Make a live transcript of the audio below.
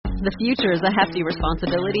The future is a hefty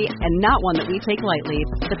responsibility and not one that we take lightly.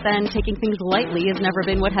 But then taking things lightly has never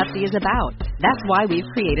been what Hefty is about. That's why we've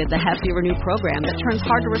created the Hefty Renew program that turns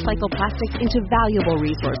hard-to-recycle plastics into valuable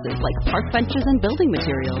resources like park benches and building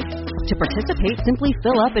materials. To participate, simply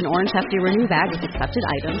fill up an orange Hefty Renew bag with accepted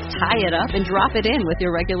items, tie it up, and drop it in with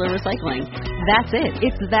your regular recycling. That's it.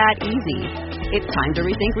 It's that easy. It's time to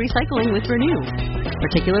rethink recycling with Renew.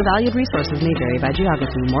 Particular valued resources may vary by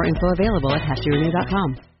geography. More info available at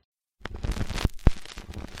heftyrenew.com.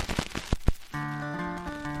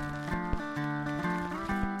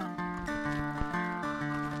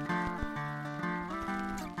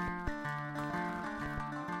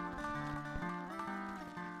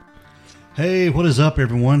 Hey, what is up,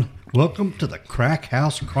 everyone? Welcome to the Crack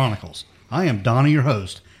House Chronicles. I am Donnie, your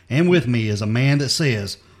host, and with me is a man that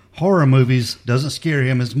says horror movies doesn't scare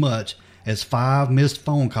him as much as 5 missed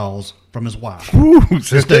phone calls from his wife. Ooh,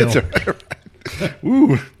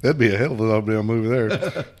 ooh, that'd be a hell of a damn movie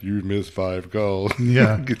there. You missed 5 calls.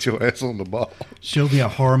 Yeah. Get your ass on the ball. She'll be a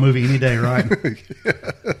horror movie any day, right?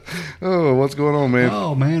 Yeah. Oh, what's going on, man?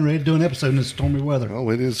 Oh, man, ready to do an episode in this stormy weather. Oh,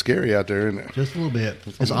 it is scary out there, isn't it? Just a little bit.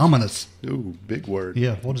 It's ominous. Ooh, big word.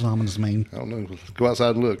 Yeah, what does ominous mean? I don't know. Go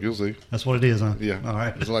outside and look. You'll see. That's what it is, huh? Yeah. All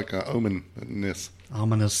right. It's like ominous.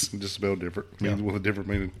 Ominous. Just spelled different. Means Yeah. with a different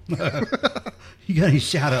meaning. You got any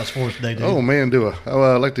shout-outs for us today, dude? Oh, man, do I.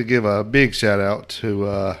 I'd like to give a big shout-out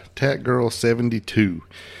to TatGirl72.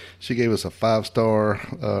 She gave us a 5-star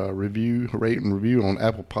rate and review on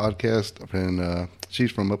Apple Podcast, and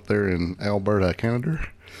she's from up there in Alberta, Canada.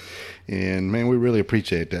 And, man, we really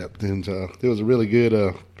appreciate that. And it was a really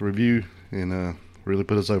good review, and really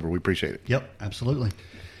put us over. We appreciate it. Yep, absolutely.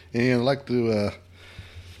 And I'd like to...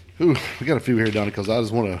 we got a few here, Donnie, because I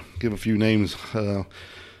just want to give a few names.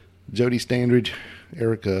 Jody Standridge,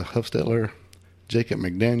 Erica Huffstetler, Jacob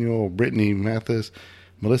McDaniel, Brittany Mathis,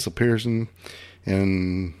 Melissa Pearson,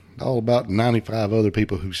 and all about 95 other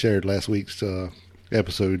people who shared last week's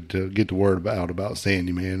episode to get the word about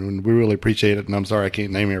Sandy, man. And we really appreciate it. And I'm sorry I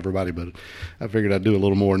can't name everybody, but I figured I'd do a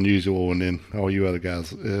little more than usual. And then all you other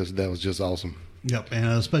guys, that was just awesome. Yep, and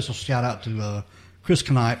a special shout out to Chris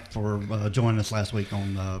Knipe for joining us last week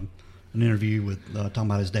on an interview with talking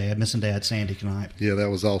about his dad, missing dad, Sandy Knipe. Yeah, that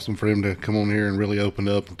was awesome for him to come on here and really open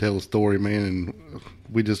up and tell the story, man. And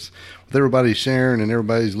we just, with everybody sharing and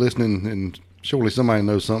everybody's listening, and surely somebody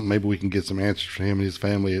knows something, maybe we can get some answers for him and his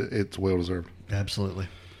family. It's well deserved. Absolutely.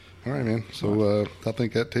 All right, man. So I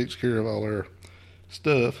think that takes care of all our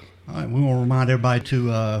stuff. All right, we want to remind everybody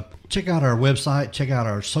to check out our website, check out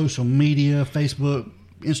our social media, Facebook,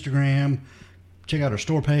 Instagram, check out our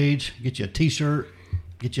store page, get you a t-shirt,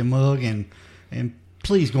 get you a mug, and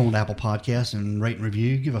please go on to Apple Podcasts and rate and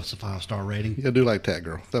review. Give us a 5-star rating. Yeah, do like Tat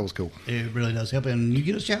Girl. That was cool. It really does help, and you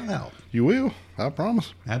get a shout out. You will. I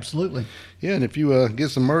promise. Absolutely. Yeah, and if you get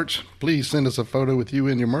some merch, please send us a photo with you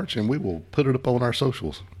and your merch, and we will put it up on our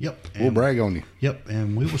socials. Yep. We'll brag on you. Yep,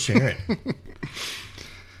 and we will share it.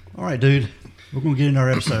 All right, dude. We're going to get into our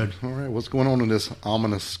episode. All right, what's going on in this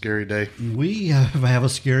ominous, scary day? We have a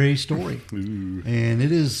scary story. Ooh. And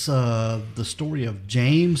it is the story of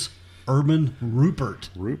James Urban Ruppert.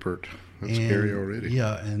 Ruppert. That's scary already.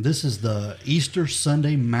 Yeah, and this is the Easter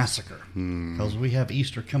Sunday Massacre. Because we have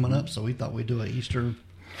Easter coming up, so we thought we'd do an Easter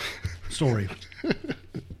story.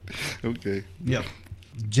 Okay. Yep.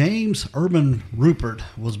 James Urban Ruppert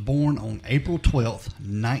was born on April 12th,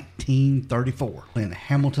 1934 in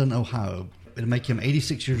Hamilton, Ohio. It'll make him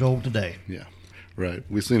 86 years old today. Yeah, right.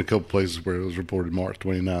 We've seen a couple places where it was reported March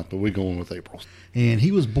 29th, but we're going with April. And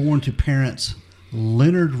he was born to parents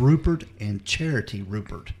Leonard Ruppert and Charity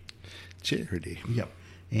Ruppert. Charity. Yep.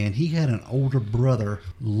 And he had an older brother,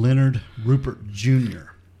 Leonard Ruppert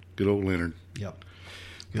Jr. Good old Leonard. Yep.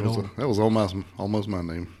 That was almost my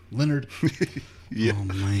name. Leonard. Yeah. Oh,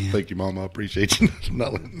 man. Thank you, Mom. I appreciate you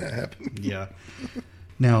not letting that happen. Yeah.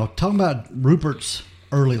 Now, talking about Ruppert's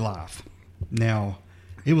early life. Now,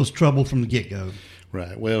 it was trouble from the get-go.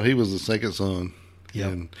 Right. Well, he was the second son.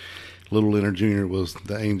 Yep. And little Leonard Jr. was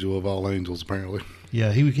the angel of all angels, apparently.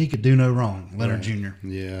 Yeah, he could do no wrong, Leonard Jr.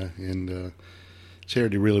 Yeah, and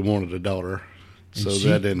Charity really wanted a daughter, And so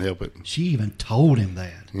that didn't help it. She even told him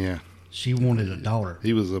that. Yeah. She wanted a daughter.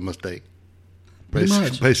 He was a mistake. Pretty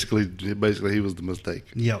much. Basically, he was the mistake.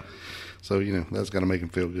 Yep. So, that's got to make him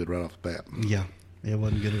feel good right off the bat. Yeah. It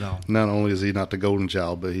wasn't good at all. Not only is he not the golden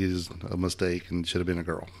child, but he's a mistake and should have been a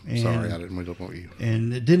girl. Sorry, I didn't mean to point you.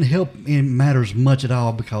 And it didn't help in matters much at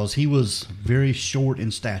all because he was very short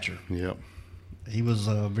in stature. Yep. He was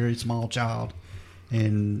a very small child.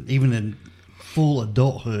 And even in full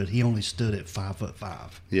adulthood, he only stood at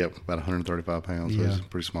 5'5". Yep, about 135 pounds. So he's a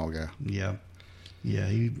pretty small guy. Yeah. Yeah,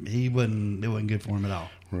 he wasn't. It wasn't good for him at all.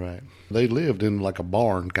 Right. They lived in like a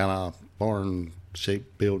barn, kind of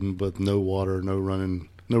barn-shaped building, but no water, no running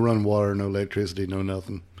water, no electricity, no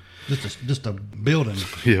nothing. Just a building.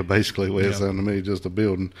 Yeah, basically, the way it sounded to me, just a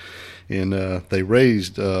building. And they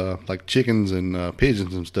raised like chickens and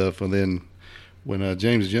pigeons and stuff. And then when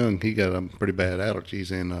James was young, he got pretty bad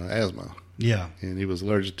allergies and asthma. Yeah. And he was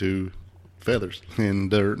allergic to feathers and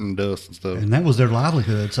dirt and dust and stuff. And that was their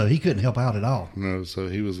livelihood, so he couldn't help out at all. No, so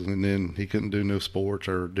and then he couldn't do no sports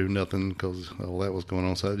or do nothing because all that was going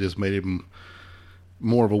on. So it just made him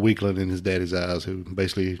more of a weakling in his daddy's eyes, who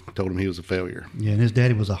basically told him he was a failure. Yeah, and his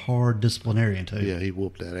daddy was a hard disciplinarian too. Yeah, he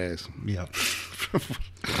whooped that ass. Yeah.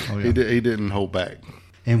 Oh, yeah. He didn't hold back.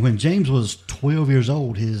 And when James was 12 years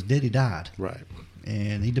old, his daddy died. Right.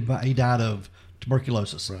 And he died of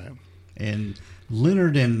tuberculosis. Right. And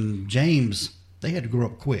Leonard and James, they had to grow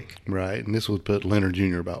up quick. Right, and this would put Leonard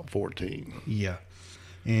Jr. about 14. Yeah.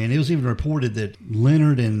 And it was even reported that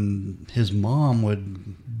Leonard and his mom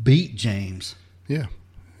would beat James. Yeah,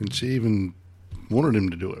 and she even wanted him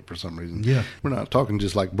to do it for some reason. Yeah. We're not talking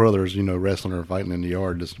just like brothers, wrestling or fighting in the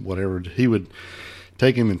yard, just whatever. He would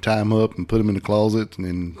take him and tie him up and put him in the closet and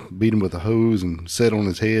then beat him with a hose and set on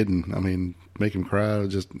his head and, make him cry.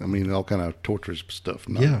 All kind of torturous stuff.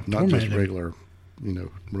 Not just regular,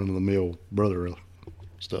 run-of-the-mill brother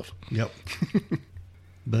stuff. Yep.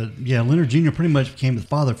 But, yeah, Leonard Jr. pretty much became the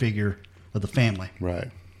father figure of the family.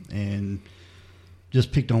 Right. And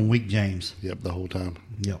just picked on weak James. Yep, the whole time.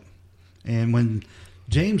 Yep. And when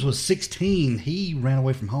James was 16, he ran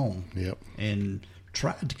away from home. Yep. And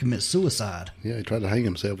tried to commit suicide. Yeah, he tried to hang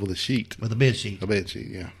himself with a sheet. With a bed sheet. A bed sheet,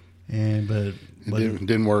 yeah. But it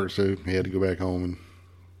didn't work, so he had to go back home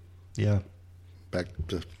and back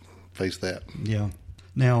to face that. Yeah.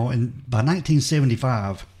 Now, by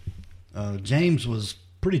 1975, James was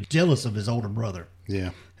pretty jealous of his older brother.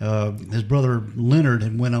 Yeah. His brother Leonard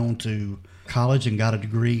had went on to college and got a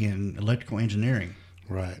degree in electrical engineering.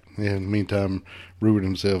 Right. Yeah, in the meantime, Ruppert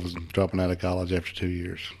himself was dropping out of college after 2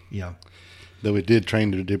 years. Yeah. Though he did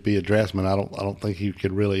train to be a draftsman, I don't think he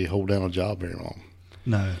could really hold down a job very long.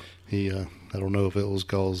 No. I don't know if it was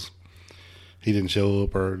because he didn't show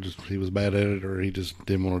up or just he was bad at it or he just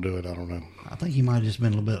didn't want to do it. I don't know. I think he might have just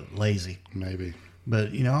been a little bit lazy. Maybe.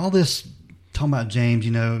 But, all this talking about James,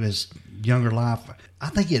 his younger life, I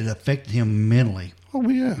think it affected him mentally. Oh,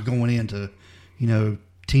 yeah. Going into,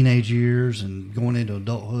 teenage years and going into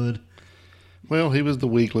adulthood. Well, he was the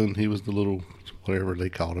weakling. He was the little, whatever they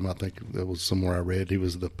called him. I think that was somewhere I read. He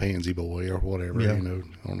was the pansy boy or whatever. Yeah. I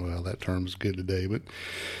don't know how that term's good today, but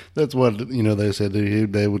that's what, they said.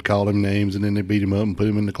 They would call him names and then they beat him up and put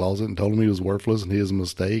him in the closet and told him he was worthless and he was a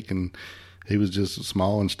mistake and he was just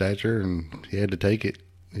small in stature and he had to take it.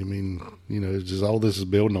 It's just all this is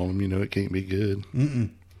building on him. It can't be good. Mm-mm.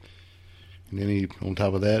 And then on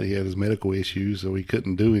top of that, he had his medical issues, so he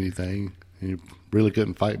couldn't do anything. He really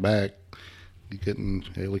couldn't fight back. He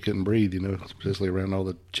couldn't breathe, especially around all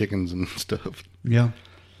the chickens and stuff. Yeah.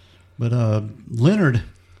 But Leonard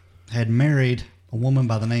had married a woman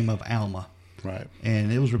by the name of Alma. Right.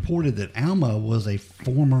 And it was reported that Alma was a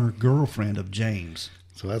former girlfriend of James.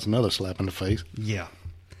 So that's another slap in the face. Yeah.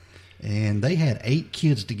 And they had 8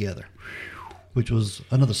 kids together, which was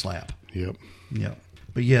another slap. Yep. Yeah.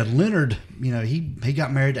 But yeah, Leonard, he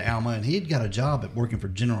got married to Alma, and he had got a job at working for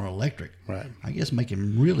General Electric. Right. I guess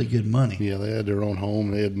making really good money. Yeah, they had their own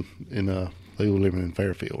home. They were living in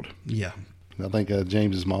Fairfield. Yeah. I think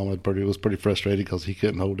James's mom was pretty frustrated because he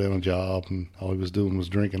couldn't hold down a job, and all he was doing was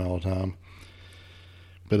drinking all the time.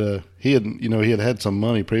 But he had some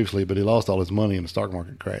money previously, but he lost all his money in the stock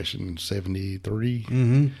market crash in '73.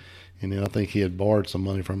 Mm-hmm. And then I think he had borrowed some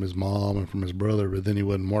money from his mom and from his brother, but then he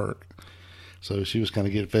wouldn't work. So she was kind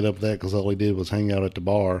of getting fed up with that because all he did was hang out at the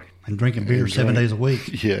bar. And drinking beer 7 days a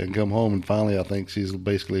week. Yeah, and come home. And finally, I think she's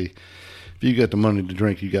basically, if you got the money to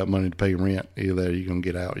drink, you got money to pay rent. Either you're going to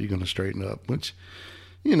get out, you're going to straighten up. Which,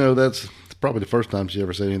 that's probably the first time she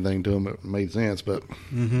ever said anything to him that made sense. But,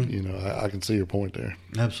 I can see your point there.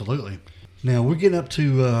 Absolutely. Now, we're getting up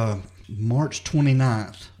to March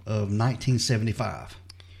 29th of 1975.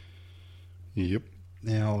 Yep.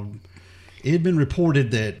 Now, it had been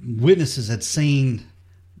reported that witnesses had seen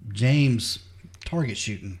James target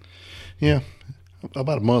shooting. Yeah.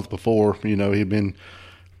 About a month before, he'd been,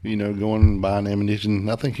 going and buying ammunition.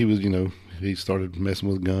 I think he was, he started messing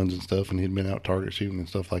with guns and stuff, and he'd been out target shooting and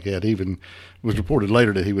stuff like that. Even, it was reported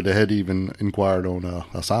later that he had even inquired on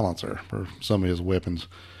a silencer for some of his weapons,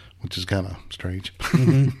 which is kind of strange.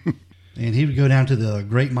 Mm-hmm. And he would go down to the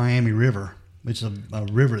Great Miami River It's a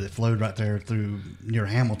river that flowed right there through near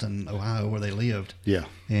Hamilton, Ohio, where they lived. Yeah.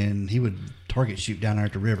 And he would target shoot down there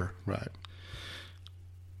at the river. Right.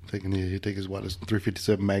 He'd take his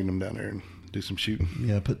 357 Magnum down there and do some shooting.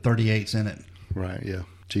 Yeah, put 38s in it. Right, yeah.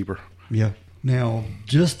 Cheaper. Yeah. Now,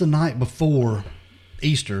 just the night before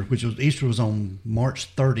Easter, Easter was on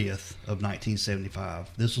March 30th of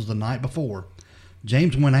 1975. This was the night before.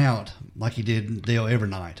 James went out like he did Dale every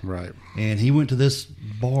night. Right. And he went to this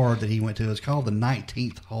bar that he went to. It's called the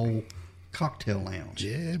 19th Hole Cocktail Lounge.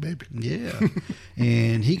 Yeah, baby. Yeah.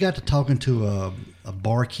 And he got to talking to a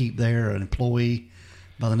barkeep there, an employee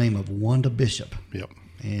by the name of Wanda Bishop. Yep.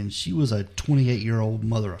 And she was a 28-year-old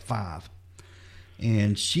mother of 5.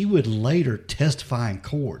 And she would later testify in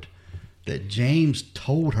court that James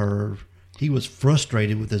told her he was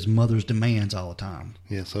frustrated with his mother's demands all the time.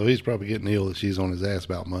 Yeah, so he's probably getting ill that she's on his ass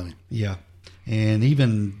about money. Yeah. And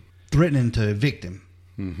even threatening to evict him.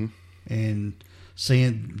 Mm-hmm. And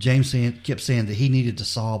James kept saying that he needed to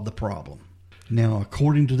solve the problem. Now,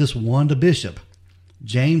 according to this Wanda Bishop,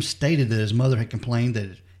 James stated that his mother had complained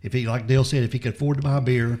that if he, like Dale said, if he could afford to buy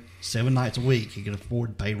beer 7 nights a week, he could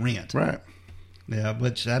afford to pay rent. Right. Yeah,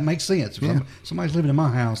 which that makes sense. If Yeah. somebody's living in my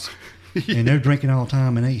house and they're drinking all the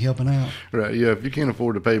time and ain't helping out. Right, yeah. If you can't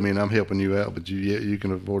afford to pay me and I'm helping you out, but you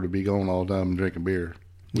can afford to be gone all the time and drinking beer,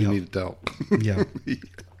 we Yep. need to talk. Yeah.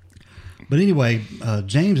 But anyway,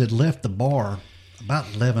 James had left the bar about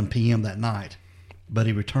 11 p.m. that night, but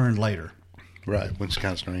he returned later. Right, which is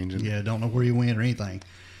kind of strange. Yeah, don't know where he went or anything.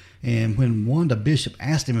 And when Wanda Bishop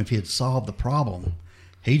asked him if he had solved the problem,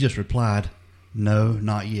 he just replied, "No,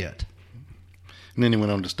 not yet." And then he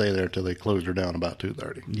went on to stay there till they closed her down about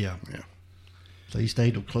 2:30. Yeah. Yeah. So he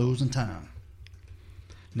stayed till closing time.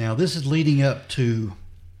 Now, this is leading up to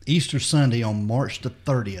Easter Sunday on March the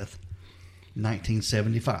 30th,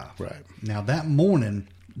 1975. Right. Now, that morning,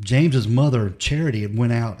 James's mother, Charity, had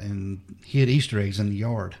went out and hid Easter eggs in the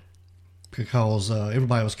yard because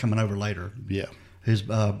everybody was coming over later. Yeah. His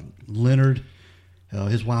Leonard,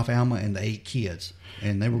 his wife Alma, and the 8 kids.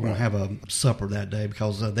 And they were going to have a supper that day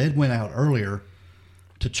because they'd went out earlier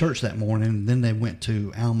to church that morning, and then they went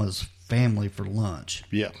to Alma's family for lunch.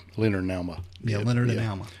 Yeah, Leonard and Alma. Yeah, Leonard and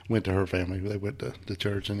Alma. Went to her family. They went to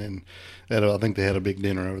church, and then I think they had a big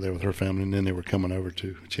dinner over there with her family, and then they were coming over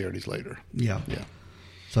to Charity's later. Yeah. Yeah.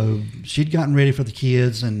 So she'd gotten ready for the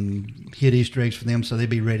kids and hid Easter eggs for them so they'd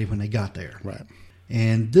be ready when they got there. Right.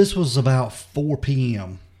 And this was about 4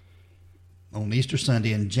 p.m. on Easter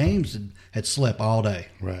Sunday, and James had slept all day.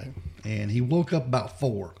 Right. And he woke up about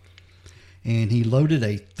 4, and he loaded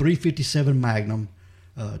a .357 Magnum,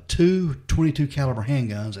 2 .22 caliber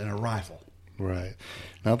handguns, and a rifle. Right.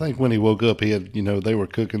 And I think when he woke up, he had, they were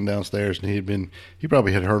cooking downstairs, and he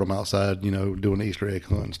probably had heard them outside, doing the Easter egg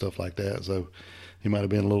hunt and stuff like that. So he might have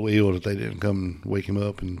been a little ill that they didn't come and wake him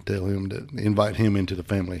up and tell him to invite him into the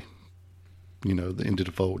family, into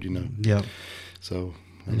the fold, Yeah. So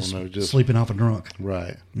I don't know, just sleeping off a drunk.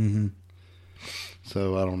 Right. Mm-hmm.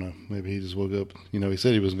 So I don't know. Maybe he just woke up. He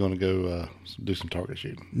said he was going to go do some target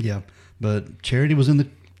shooting. Yeah. But Charity was in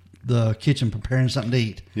the kitchen preparing something to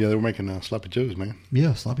eat. Yeah, they were making sloppy joes, man.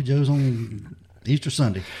 Yeah, sloppy joes on Easter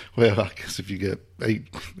Sunday. Well, I guess if you got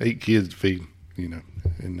eight kids to feed, and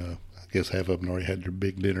I guess half of them already had their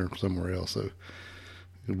big dinner somewhere else, so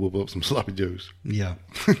you'd whoop up some sloppy joes. Yeah.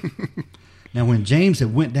 Now, when James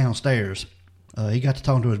had went downstairs, he got to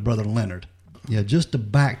talking to his brother Leonard. Yeah, just to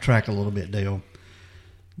backtrack a little bit, Dale.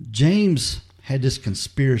 James had this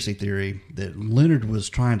conspiracy theory that Leonard was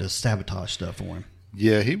trying to sabotage stuff for him.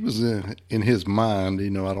 Yeah, he was in his mind,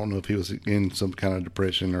 I don't know if he was in some kind of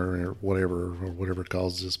depression or whatever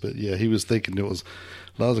causes this, but yeah, he was thinking there was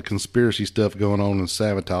a lot of conspiracy stuff going on and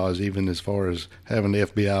sabotage, even as far as having the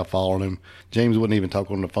FBI following him. James wouldn't even talk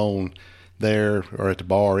on the phone there or at the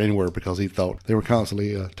bar or anywhere because he thought they were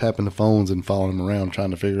constantly tapping the phones and following him around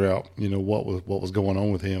trying to figure out, what was going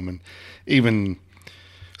on with him. And even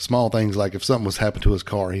small things like if something was happening to his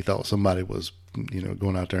car, he thought somebody was,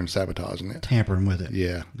 going out there and sabotaging it. Tampering with it.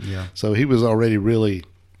 Yeah. Yeah. So he was already really,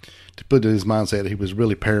 to put in his mindset, he was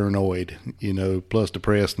really paranoid, plus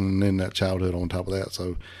depressed, and then that childhood on top of that.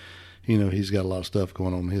 So, he's got a lot of stuff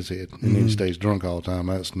going on in his head. And then he stays drunk all the time.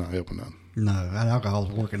 That's not helping none. No, that alcohol's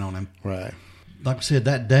working on him. Right. Like I said,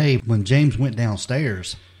 that day when James went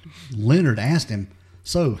downstairs, Leonard asked him,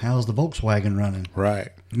 "So, how's the Volkswagen running?" Right.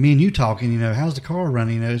 Me and you talking, how's the car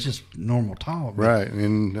running? It's just normal talk. Right.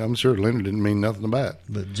 And I'm sure Leonard didn't mean nothing about it.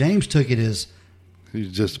 But James took it as,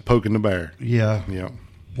 He's just poking the bear. yeah, Yeah.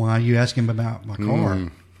 why are you asking about my car?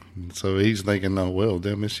 So he's thinking, oh, well,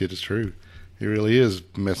 damn, this shit is true. He really is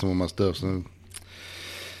messing with my stuff. So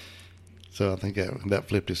So I think that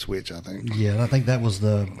flipped his switch, I think. Yeah, I think that was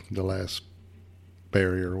the last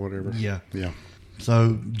barrier or whatever. Yeah. Yeah.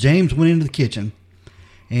 So James went into the kitchen,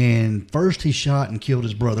 and first he shot and killed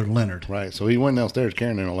his brother, Leonard. Right. So he went downstairs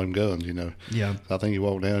carrying all them guns, Yeah. So I think he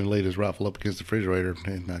walked down and laid his rifle up against the refrigerator.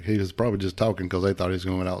 And he was probably just talking because they thought he was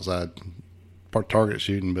going outside target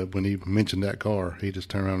shooting. But when he mentioned that car, he just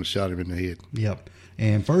turned around and shot him in the head. Yep.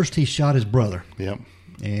 And first he shot his brother. Yep.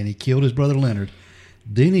 And he killed his brother, Leonard.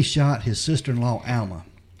 Then he shot his sister-in-law, Alma.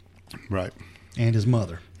 Right. And his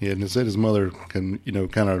mother. Yeah, and it said his mother kind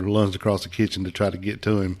of lunged across the kitchen to try to get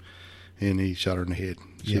to him, and he shot her in the head.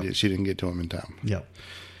 She didn't get to him in time. Yep.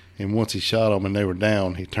 And once he shot them and they were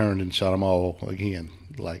down, he turned and shot them all again.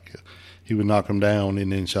 Like he would knock them down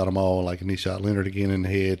and then shot them all. Like, and he shot Leonard again in the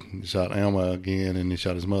head, and he shot Alma again, and he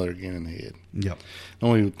shot his mother again in the head. Yep.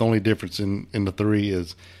 The only difference in the three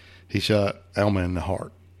is he shot Alma in the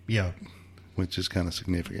heart. Yeah. Which is kind of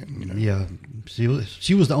significant. Yeah. She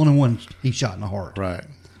was the only one he shot in the heart. Right.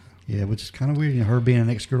 Yeah, which is kind of weird. Her being an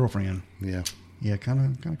ex-girlfriend. Yeah. Yeah,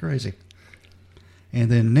 kind of crazy.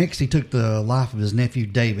 And then next he took the life of his nephew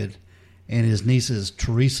David and his nieces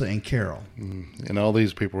Teresa and Carol. And all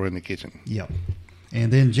these people were in the kitchen. Yep.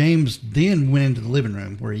 And then James then went into the living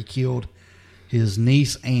room where he killed his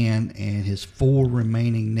niece Anne and his 4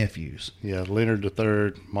 remaining nephews. Yeah, Leonard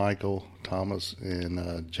III, Michael, Thomas,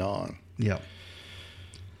 and John. Yep.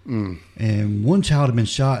 And one child had been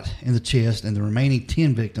shot in the chest, and the remaining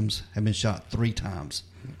 10 victims had been shot 3 times,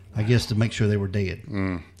 I guess to make sure they were dead.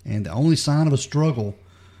 And the only sign of a struggle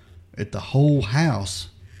at the whole house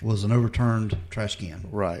was an overturned trash can.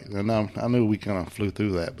 Right. And I knew we kind of flew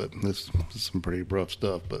through that, but this is some pretty rough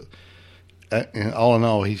stuff. But all in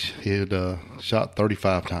all, he had shot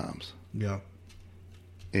 35 times. Yeah.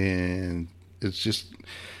 And it's just,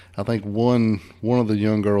 I think one of the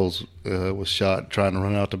young girls was shot trying to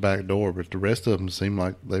run out the back door, but the rest of them seemed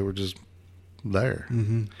like they were just there.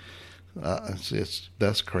 Mm-hmm.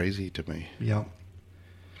 That's crazy to me. Yeah.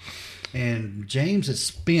 And James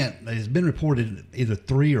has been reported either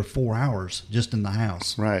 3 or 4 hours just in the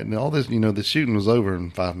house. Right. And all this, the shooting was over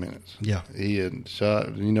in 5 minutes. Yeah. He had shot,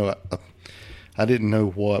 I didn't know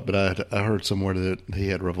what, but I heard somewhere that he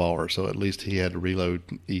had a revolver, so at least he had to reload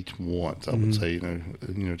each once, I would say,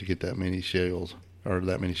 to get that many shells or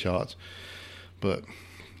that many shots. But,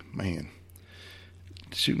 man,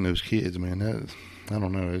 shooting those kids, man, I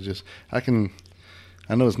don't know. It's just,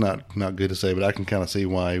 I know it's not good to say, but I can kind of see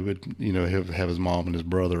why he would, have his mom and his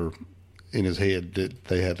brother in his head that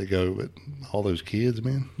they had to go. But all those kids,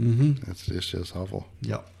 man, it's just awful.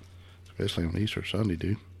 Yep. Especially on Easter Sunday,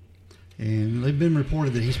 dude. And they've been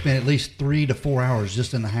reported that he spent at least 3 to 4 hours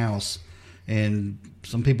just in the house. And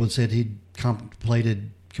some people had said he'd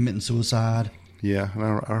contemplated committing suicide. Yeah, and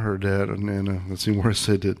I heard that, and then I seen where it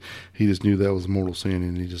said that he just knew that was a mortal sin,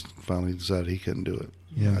 and he just finally decided he couldn't do it.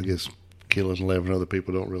 Yeah. I guess killing 11 other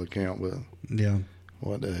people don't really count, but yeah,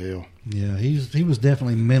 what the hell? Yeah, he was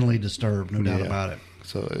definitely mentally disturbed, no doubt about it.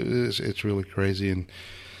 So it's really crazy, and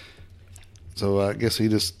so I guess he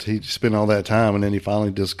spent all that time, and then he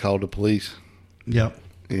finally just called the police. Yep.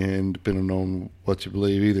 And depending on what you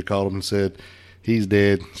believe, either called them and said, he's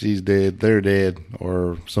dead, she's dead, they're dead,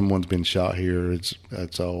 or someone's been shot here.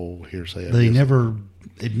 That's all hearsay. They never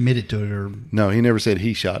admitted to it, or no, he never said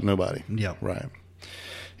he shot nobody. Yeah, right.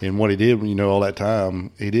 And what he did, all that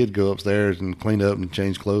time, he did go upstairs and clean up and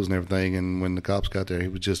change clothes and everything. And when the cops got there, he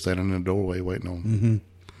was just standing in the doorway waiting on them. Mm-hmm.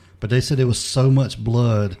 But they said there was so much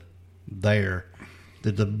blood there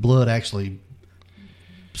that the blood actually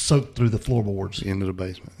soaked through the floorboards into the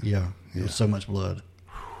basement. Yeah. There was so much blood.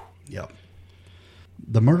 Yep.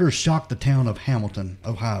 The murders shocked the town of Hamilton,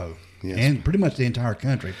 Ohio, and pretty much the entire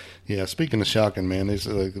country. Yeah, speaking of shocking, man,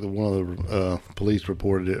 one of the police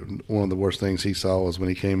reported it. One of the worst things he saw was when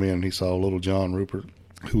he came in, he saw little John Ruppert,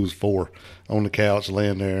 who was 4, on the couch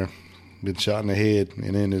laying there, been shot in the head,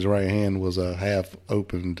 and in his right hand was a half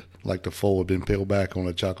opened, like the fold had been peeled back on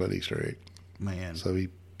a chocolate Easter egg. Man. So he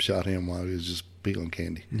shot him while he was just peeling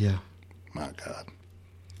candy. Yeah. My God.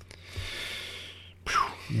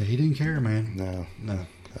 Yeah, he didn't care, man. No.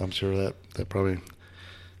 I'm sure that probably.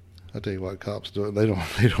 I tell you what, cops do. They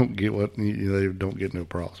don't get what they don't get no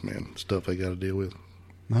props, man. Stuff they got to deal with.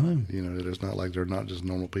 I know. It's not like they're not just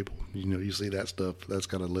normal people. You see that stuff. That's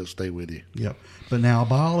got to stay with you. Yep. But now,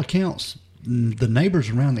 by all accounts, the neighbors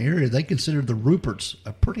around the area, they considered the Rupperts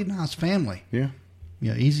a pretty nice family. Yeah.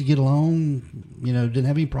 Easy to get along. Didn't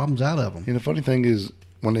have any problems out of them. And the funny thing is,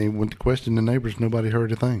 when they went to question the neighbors, nobody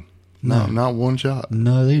heard a thing. No, not one shot.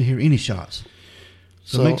 No, they didn't hear any shots.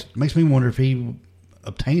 So it makes me wonder if he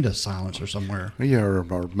obtained a silencer somewhere. Yeah,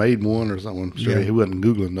 or made one or something. I'm sure he wasn't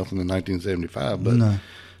Googling nothing in 1975, but No.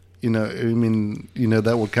 I mean,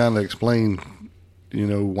 that would kind of explain,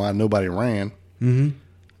 why nobody ran.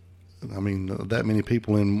 Mm-hmm. I mean, that many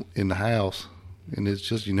people in the house, and it's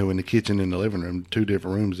just, in the kitchen and the living room, 2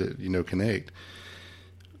 different rooms that, connect.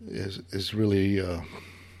 It's really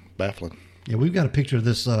baffling. Yeah, we've got a picture of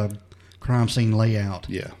this crime scene layout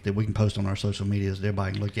that we can post on our social medias that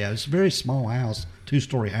everybody can look at. It's a very small house,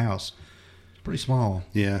 2-story house. It's pretty small.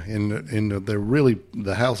 Yeah, and they're really,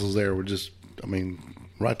 the houses there were just,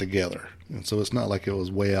 right together. And so it's not like it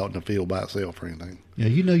was way out in the field by itself or anything. Yeah,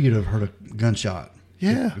 you'd have heard a gunshot.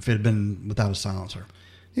 Yeah. If it had been without a silencer.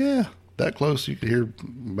 Yeah, that close you could hear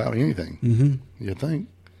about anything. Mm-hmm. You'd think.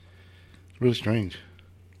 It's really strange.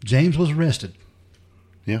 James was arrested.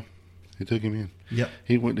 Yeah, he took him in. Yep.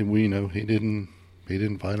 He went. He didn't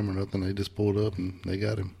fight him or nothing. They just pulled up and they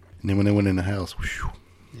got him. And then when they went in the house, whew,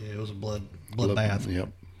 yeah, it was a bloodbath. Yep,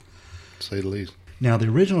 to say the least. Now, the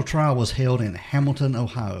original trial was held in Hamilton,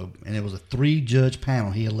 Ohio, and it was a 3-judge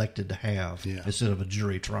panel he elected to have instead of a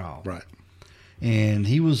jury trial. Right. And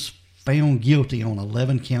he was found guilty on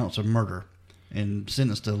 11 counts of murder and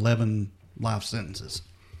sentenced to 11 life sentences.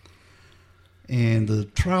 And the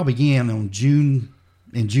trial began in June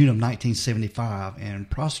of 1975, and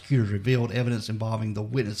prosecutors revealed evidence involving the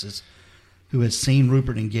witnesses who had seen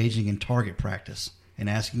Ruppert engaging in target practice and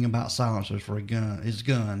asking about silencers for his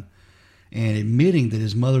gun, and admitting that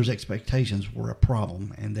his mother's expectations were a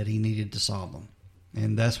problem and that he needed to solve them.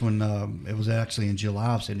 And that's when it was actually in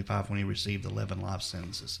July of 75 when he received 11 life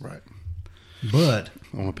sentences. Right. But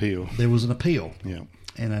on appeal, there was an appeal. Yeah.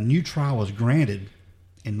 And a new trial was granted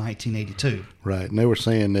in 1982. Right. And they were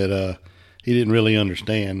saying that he didn't really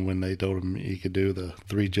understand when they told him he could do the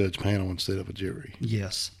 3-judge panel instead of a jury.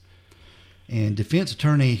 Yes. And defense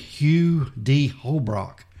attorney Hugh D.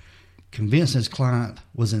 Holbrook convinced his client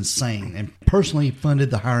was insane and personally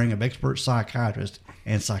funded the hiring of expert psychiatrists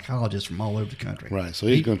and psychologists from all over the country. Right. So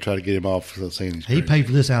he's going to try to get him off saying he's crazy. He paid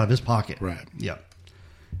for this out of his pocket. Right. Yep.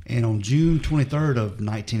 And on June 23rd of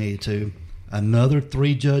 1982, another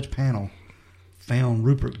 3-judge panel found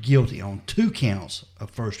Ruppert guilty on 2 counts of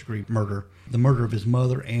first-degree murder, the murder of his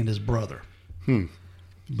mother and his brother.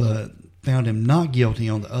 But found him not guilty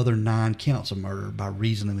on the other 9 counts of murder by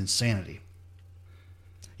reason of insanity.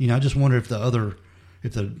 I just wonder if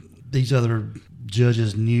these other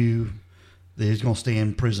judges knew that he was going to stay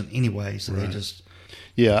in prison anyway, so they just...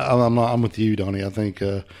 Yeah, I'm with you, Donnie. I think,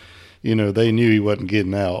 they knew he wasn't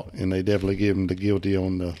getting out, and they definitely gave him the guilty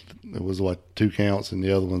on it was 2 counts, and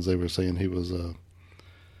the other ones they were saying he was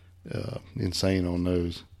insane on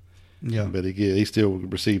those. Yeah. But he still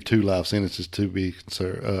received 2 life sentences to be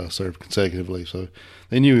served consecutively, so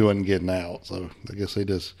they knew he wasn't getting out. So I guess they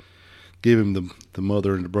just give him the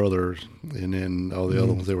mother and the brothers, and then all the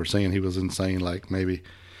other ones they were saying he was insane. Like maybe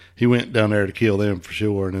he went down there to kill them for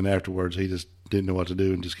sure, and then afterwards he just didn't know what to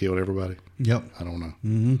do and just killed everybody. Yep. I don't know.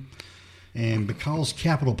 Mm-hmm. And because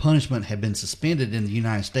capital punishment had been suspended in the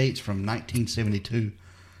United States from 1972 to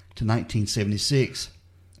 1976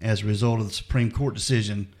 as a result of the Supreme Court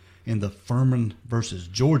decision in the Furman versus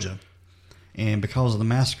Georgia, and because of the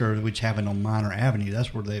massacre which happened on Minor Avenue,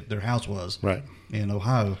 that's where their house was, right, in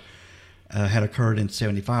Ohio, had occurred in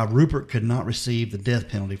 75, Ruppert could not receive the death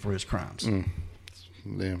penalty for his crimes.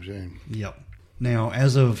 Damn shame. Yep. Now,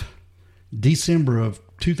 as of December of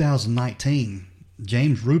 2019,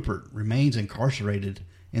 James Ruppert remains incarcerated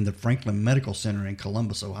in the Franklin Medical Center in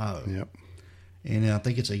Columbus, Ohio. Yep. And I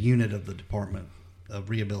think it's a unit of the Department of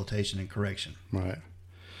Rehabilitation and Correction. Right.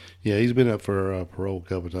 Yeah, he's been up for parole a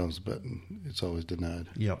couple of times, but it's always denied.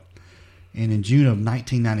 Yep. And in June of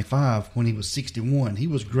 1995, when he was 61, he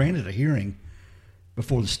was granted a hearing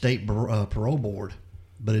before the state parole board,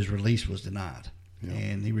 but his release was denied. Yep.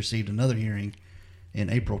 And he received another hearing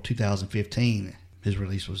in April 2015. His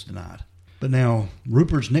release was denied. But now,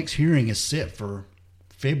 Ruppert's next hearing is set for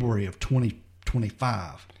February of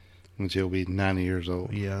 2025. Which he'll be 90 years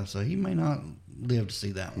old. Yeah, so he may not live to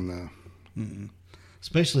see that one. No. Mm-mm.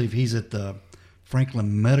 Especially if he's at the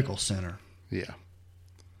Franklin Medical Center. Yeah.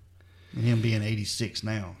 And him being 86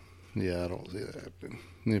 now. Yeah, I don't see that happening.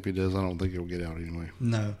 If he does, I don't think he'll get out anyway.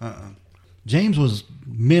 No, James was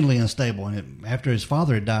mentally unstable, and after his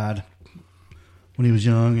father had died when he was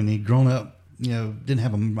young, and he'd grown up, didn't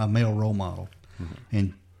have a male role model. Mm-hmm.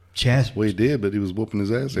 And Well, he did, but he was whooping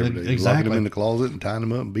his ass every day. Exactly. Locking him in the closet and tying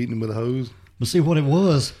him up and beating him with a hose. But see, what it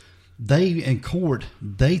was, in court,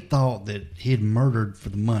 they thought that he had murdered for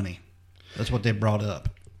the money. That's what they brought up.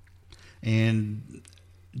 And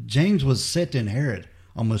James was set to inherit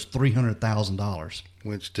almost $300,000.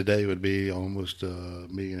 which today would be almost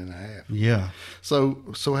 $1.5 million. Yeah. So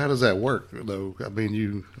how does that work, though? I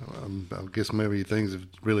mean, I guess maybe things have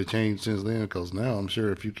really changed since then, because now I'm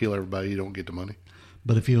sure if you kill everybody, you don't get the money.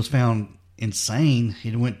 But if he was found insane,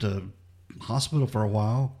 he went to hospital for a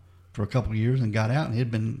while, for a couple of years, and got out,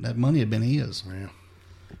 and that money had been his. Yeah.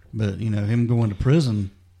 But, him going to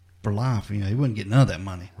prison for life, he wouldn't get none of that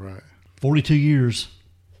money. Right. 42 years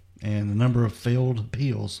and the number of failed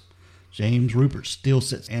appeals. James Ruppert still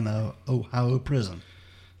sits in a Ohio prison.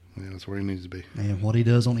 Yeah, that's where he needs to be. And what he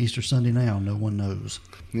does on Easter Sunday now, no one knows.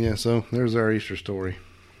 Yeah, so there's our Easter story.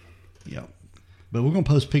 Yep. But we're going to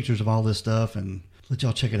post pictures of all this stuff and let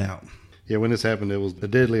y'all check it out. Yeah, when this happened, it was the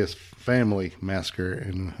deadliest family massacre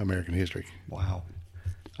in American history. Wow.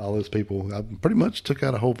 All those people, I pretty much took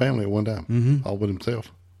out a whole family at one time, all but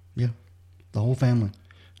himself. Yeah, the whole family.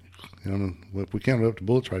 If we counted up the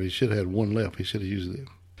bullets right, he should have had one left. He should have used it.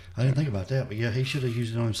 I didn't think about that, but yeah, he should have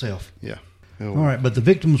used it on himself. Yeah. All right, but the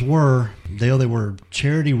victims were, Dale, they were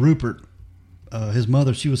Charity Ruppert. His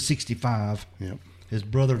mother, she was 65. Yep. His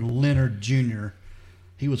brother, Leonard Jr.,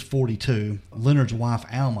 he was 42. Leonard's wife,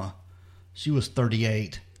 Alma, she was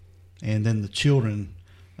 38. And then the children,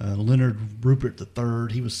 Leonard Ruppert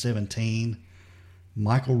III, he was 17.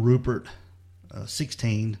 Michael Ruppert,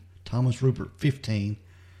 16. Thomas Ruppert, 15.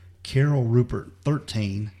 Carol Ruppert,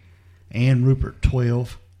 13. Ann Ruppert,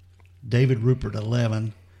 12. David Ruppert,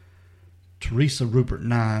 11. Teresa Ruppert,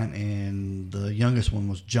 9. And the youngest one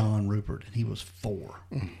was John Ruppert, and he was 4.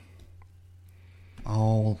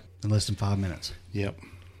 All in less than 5 minutes. Yep.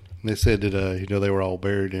 They said that, they were all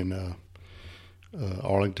buried in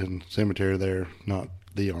Arlington Cemetery there. Not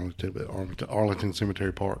the Arlington, but Arlington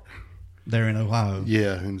Cemetery Park. There in Ohio.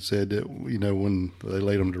 Yeah, and said that, when they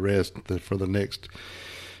laid them to rest, that for the next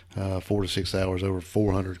 4 to 6 hours, over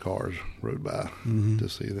 400 cars rode by to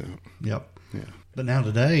see them. Yep. Yeah. But now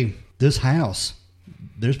today, this house,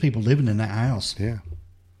 there's people living in that house. Yeah.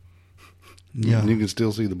 Yeah. And you can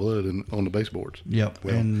still see the blood on the baseboards. Yep.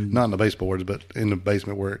 Well, and not in the baseboards, but in the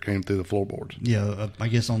basement where it came through the floorboards. Yeah, I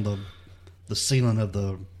guess on the ceiling of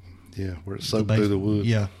the... Yeah, where it soaked through the wood.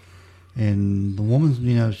 Yeah. And the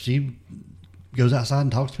woman, she goes outside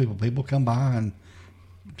and talks to people. People come by and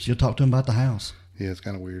she'll talk to them about the house. Yeah, it's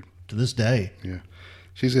kind of weird. To this day. Yeah.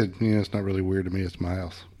 She said, it's not really weird to me. It's my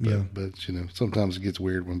house. Yeah. But, sometimes it gets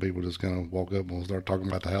weird when people just kind of walk up and start talking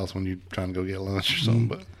about the house when you're trying to go get lunch or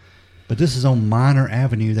something. But this is on Minor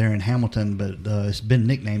Avenue there in Hamilton, but it's been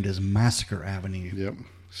nicknamed as Massacre Avenue. Yep.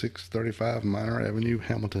 635 Minor Avenue,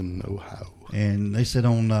 Hamilton, Ohio. And they said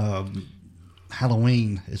on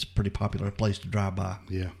Halloween, it's a pretty popular place to drive by.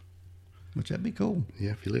 Yeah. Which that'd be cool.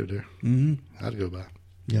 Yeah, if you live there. I'd go by.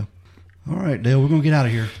 Yeah. All right, Dale, we're going to get out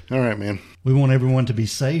of here. All right, man. We want everyone to be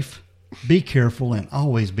safe, be careful, and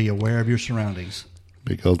always be aware of your surroundings.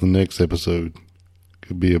 Because the next episode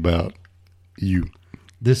could be about you.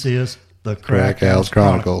 This is the Crack House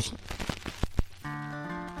Chronicles.